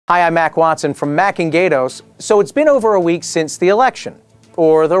Hi, I'm Mac Watson from Mac and Gatos. So it's been over a week since the election,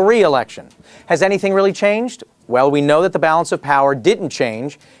 or the re-election. Has anything really changed? Well, we know that the balance of power didn't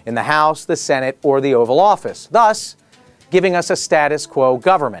change in the House, the Senate, or the Oval Office, thus giving us a status quo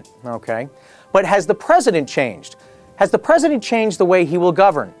government, okay? But has the president changed? Has the president changed the way he will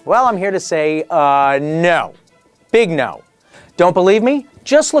govern? Well, I'm here to say no. Big no. Don't believe me?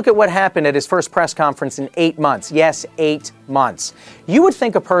 Just look at what happened at his first press conference in 8 months. Yes, 8 months. You would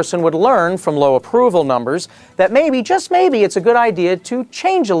think a person would learn from low approval numbers that maybe, just maybe, it's a good idea to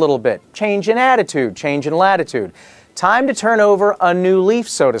change a little bit. Change in attitude, change in latitude. Time to turn over a new leaf,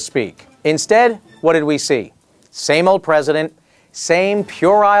 so to speak. Instead, what did we see? Same old president, same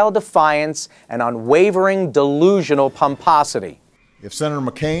puerile defiance and unwavering delusional pomposity. If Senator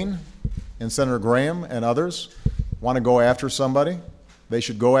McCain and Senator Graham and others want to go after somebody, they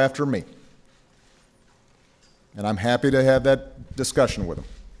should go after me. And I'm happy to have that discussion with them.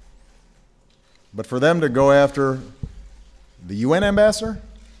 But for them to go after the UN ambassador,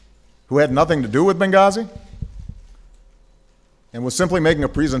 who had nothing to do with Benghazi, and was simply making a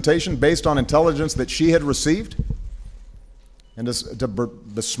presentation based on intelligence that she had received, and to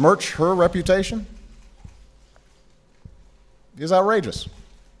besmirch her reputation, is outrageous.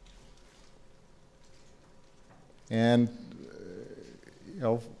 And,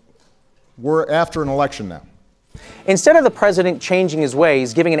 we're after an election now. Instead of the president changing his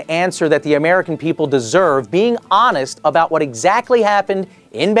ways, giving an answer that the American people deserve, being honest about what exactly happened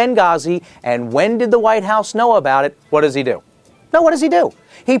in Benghazi and when did the White House know about it, what does he do? No, what does he do?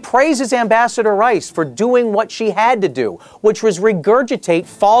 He praises Ambassador Rice for doing what she had to do, which was regurgitate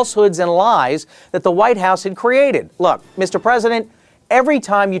falsehoods and lies that the White House had created. Look, Mr. President, every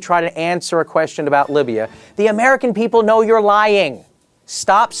time you try to answer a question about Libya, the American people know you're lying.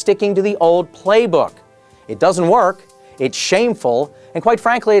 Stop sticking to the old playbook. It doesn't work, it's shameful, and quite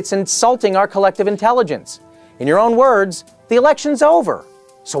frankly, it's insulting our collective intelligence. In your own words, the election's over,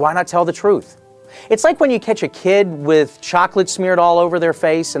 so why not tell the truth? It's like when you catch a kid with chocolate smeared all over their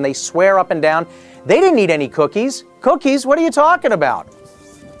face and they swear up and down, they didn't eat any cookies. Cookies? What are you talking about?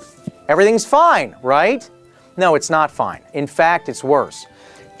 Everything's fine, right? No, it's not fine. In fact, it's worse.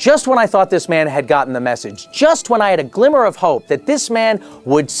 Just when I thought this man had gotten the message, just when I had a glimmer of hope that this man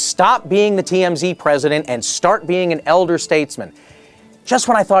would stop being the TMZ president and start being an elder statesman, just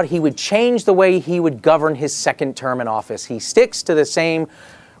when I thought he would change the way he would govern his second term in office, he sticks to the same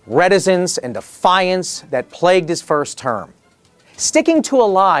reticence and defiance that plagued his first term. Sticking to a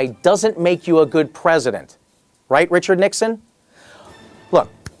lie doesn't make you a good president. Right, Richard Nixon? Look,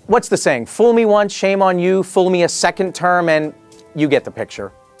 what's the saying? Fool me once, shame on you. Fool me a second term, and you get the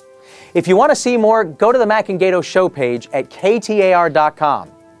picture. If you want to see more, go to the Mac and Gato show page at KTAR.FM.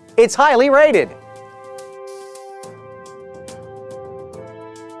 It's highly rated.